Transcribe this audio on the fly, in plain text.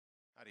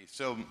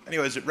So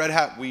anyways, at Red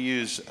Hat, we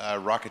use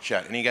Rocket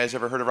Chat. Any guys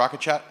ever heard of Rocket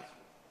Chat?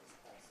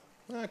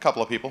 A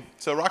couple of people.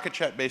 So Rocket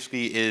Chat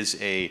basically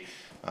is a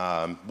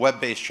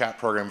web-based chat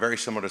program, very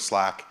similar to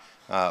Slack,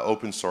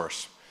 open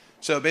source.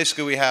 So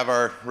basically we have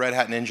our Red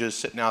Hat ninjas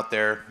sitting out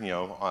there,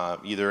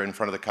 either in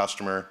front of the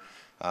customer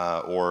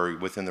or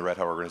within the Red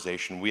Hat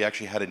organization. We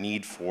actually had a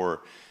need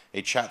for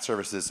a chat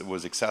service that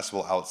was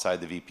accessible outside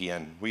the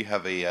VPN. We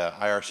have a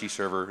IRC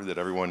server that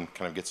everyone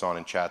kind of gets on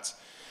and chats.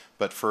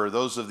 But for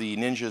those of the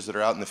ninjas that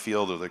are out in the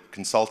field, or the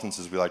consultants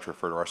as we like to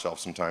refer to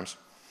ourselves sometimes,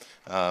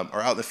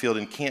 are out in the field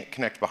and can't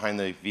connect behind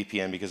the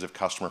VPN because of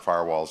customer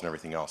firewalls and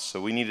everything else.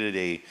 So we needed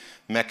a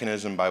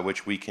mechanism by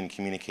which we can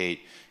communicate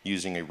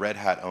using a Red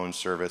Hat owned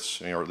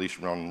service, or at least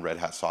run Red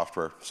Hat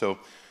software. So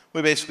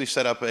we basically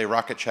set up a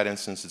Rocket Chat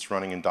instance that's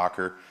running in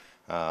Docker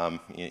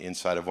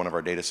inside of one of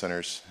our data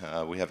centers.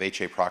 We have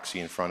HA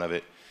proxy in front of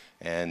it.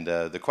 And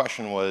the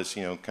question was,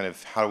 kind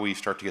of how do we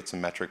start to get some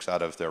metrics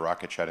out of the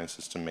Rocket Chat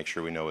instance to make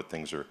sure we know what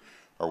things are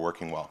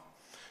working well.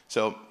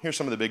 So here's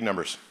some of the big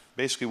numbers.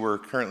 Basically, we're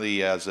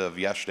currently, as of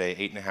yesterday,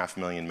 8.5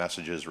 million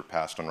messages were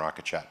passed on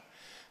Rocket Chat.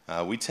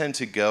 We tend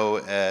to go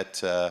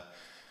at,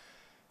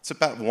 it's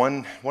about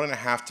one and a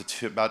half to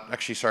two,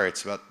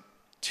 it's about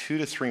 2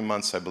 to 3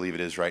 months, I believe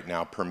it is right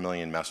now, per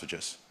million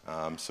messages.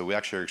 So we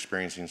actually are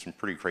experiencing some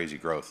pretty crazy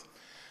growth.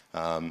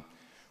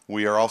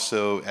 We are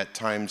also, at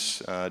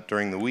times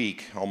during the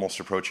week, almost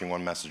approaching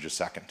 1 message a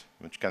second,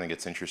 which kind of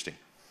gets interesting.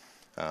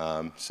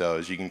 So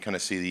as you can kind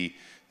of see,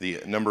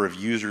 the number of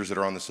users that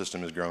are on the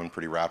system has grown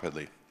pretty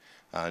rapidly.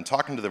 And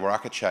talking to the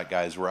Rocket Chat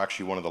guys, we're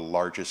actually one of the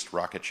largest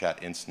Rocket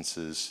Chat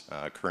instances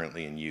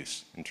currently in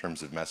use in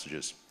terms of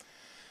messages.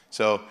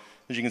 So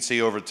as you can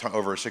see, over a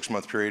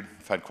 6-month period,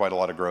 we've had quite a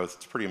lot of growth.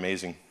 It's pretty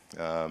amazing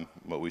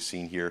what we've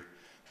seen here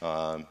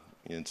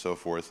and so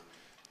forth.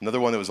 Another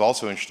one that was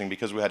also interesting,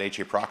 because we had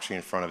HA proxy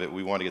in front of it,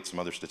 we wanted to get some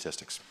other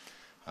statistics.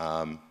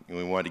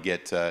 We wanted to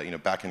get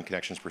backend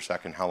connections per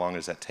second. How long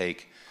does that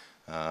take?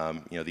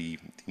 The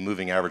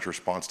moving average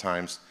response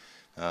times.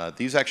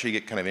 These actually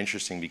get kind of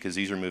interesting because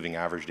these are moving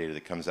average data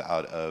that comes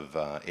out of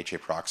HA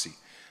proxy.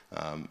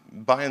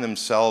 By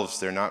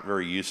themselves, they're not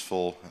very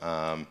useful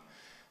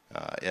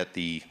at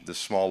the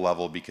small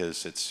level,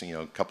 because it's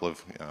a couple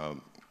of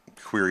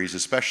queries,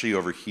 especially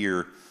over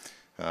here.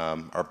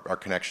 Our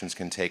connections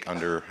can take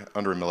under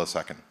a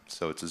millisecond,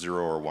 so it's a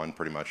 0 or 1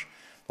 pretty much.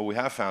 What we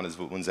have found is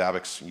that when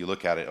Zabbix, you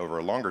look at it over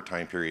a longer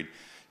time period,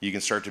 you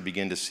can start to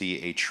begin to see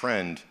a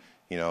trend,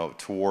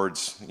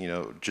 towards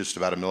just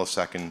about a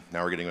millisecond.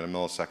 Now we're getting about a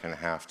millisecond and a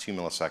half, 2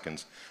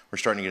 milliseconds. We're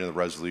starting to get into the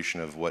resolution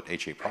of what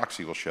HA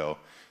proxy will show,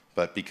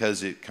 but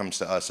because it comes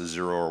to us as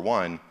 0 or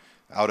 1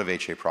 out of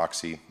HA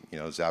proxy,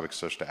 Zabbix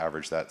starts to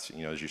average that,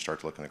 as you start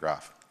to look in the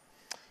graph.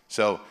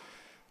 So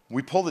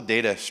we pull the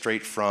data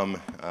straight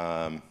from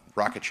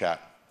Rocket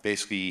Chat,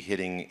 basically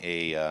hitting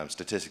a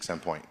statistics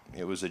endpoint.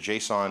 It was a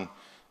JSON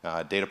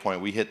data point.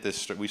 We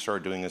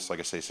started doing this, like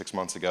I say, 6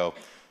 months ago.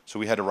 So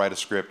we had to write a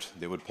script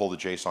that would pull the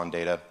JSON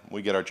data.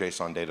 We get our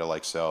JSON data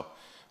like so,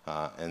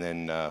 and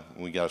then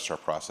we got to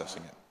start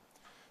processing it.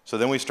 So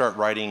then we start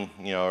writing,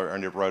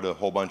 wrote a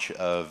whole bunch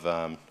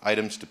of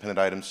items, dependent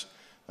items.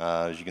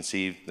 As you can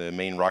see, the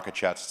main Rocket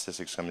Chat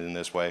statistics come in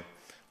this way.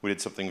 We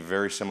did something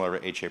very similar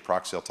to HA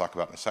proxy I'll talk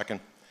about in a second.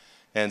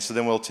 And so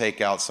then we'll take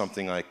out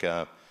something like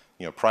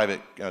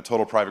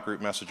total private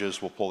group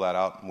messages. We'll pull that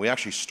out. We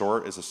actually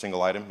store it as a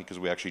single item because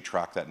we actually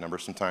track that number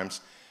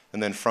sometimes.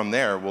 And then from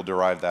there, we'll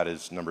derive that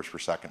as numbers per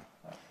second.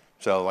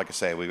 So like I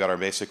say, we've got our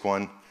basic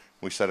one.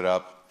 We set it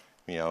up,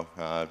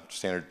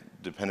 standard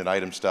dependent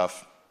item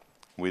stuff.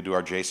 We do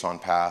our JSON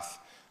path.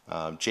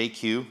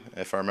 JQ,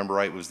 if I remember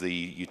right, was the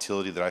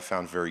utility that I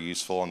found very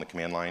useful on the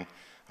command line.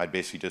 I'd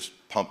basically just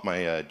pump my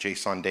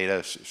JSON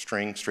data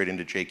string straight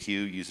into JQ,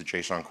 use a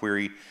JSON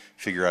query,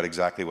 figure out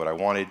exactly what I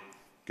wanted,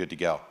 good to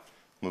go.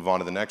 Move on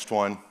to the next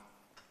one,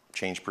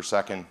 change per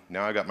second.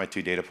 Now I got my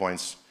 2 data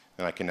points,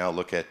 and I can now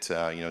look at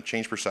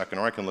change per second,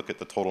 or I can look at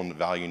the total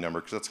value number,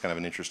 because that's kind of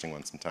an interesting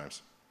one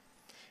sometimes.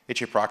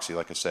 HA proxy,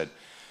 like I said,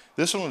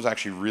 this one was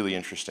actually really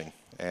interesting.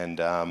 And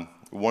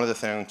one of the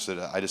things that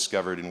I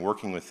discovered in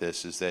working with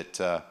this is that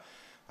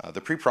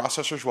the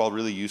preprocessors, while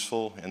really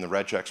useful, and the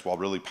regex, while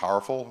really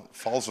powerful,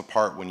 falls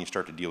apart when you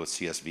start to deal with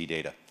CSV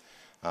data.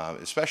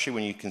 Especially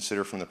when you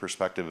consider from the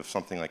perspective of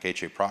something like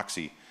HA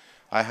proxy,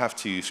 I have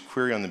to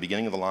query on the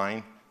beginning of the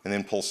line and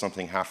then pull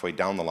something halfway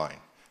down the line.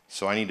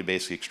 So I need to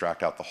basically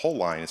extract out the whole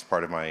line as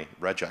part of my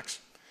regex.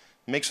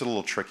 It makes it a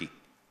little tricky.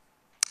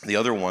 The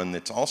other one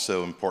that's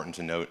also important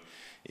to note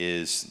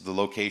is the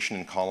location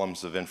and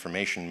columns of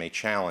information may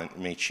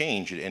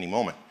change at any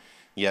moment.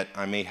 Yet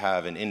I may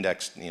have an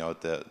index,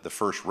 the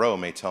first row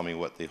may tell me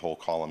what the whole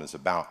column is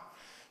about.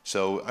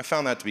 So I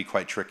found that to be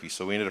quite tricky.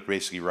 So we ended up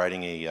basically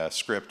writing a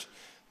script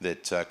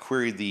that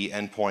queried the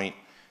endpoint,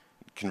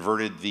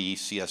 converted the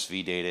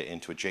CSV data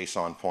into a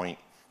JSON point,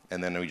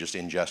 and then we just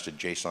ingested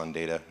JSON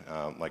data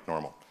like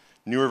normal.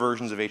 Newer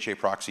versions of HA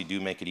proxy do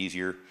make it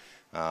easier.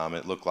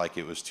 It looked like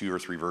it was 2 or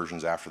 3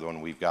 versions after the one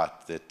we've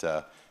got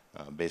that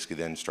basically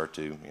then start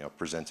to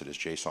present it as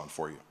JSON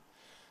for you.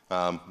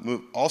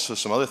 Also,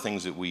 some other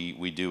things that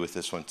we do with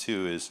this one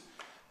too is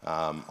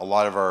a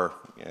lot of our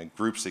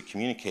groups that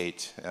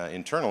communicate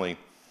internally,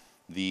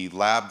 the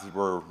lab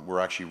where we're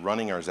actually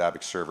running our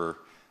Zabbix server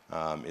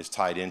is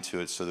tied into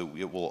it so that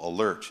it will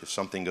alert if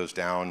something goes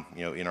down,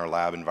 in our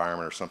lab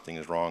environment or something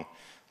is wrong.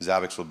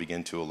 Zabbix will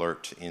begin to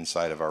alert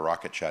inside of our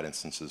Rocket Chat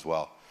instance as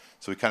well.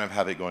 So we kind of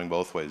have it going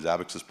both ways.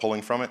 Zabbix is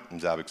pulling from it, and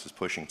Zabbix is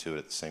pushing to it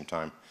at the same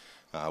time.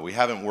 We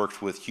haven't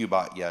worked with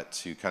Qbot yet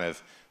to kind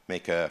of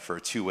make for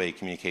a two-way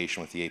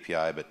communication with the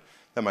API, but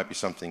that might be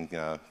something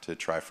to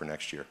try for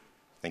next year.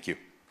 Thank you.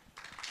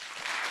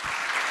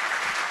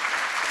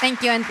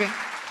 Thank you, Andrew.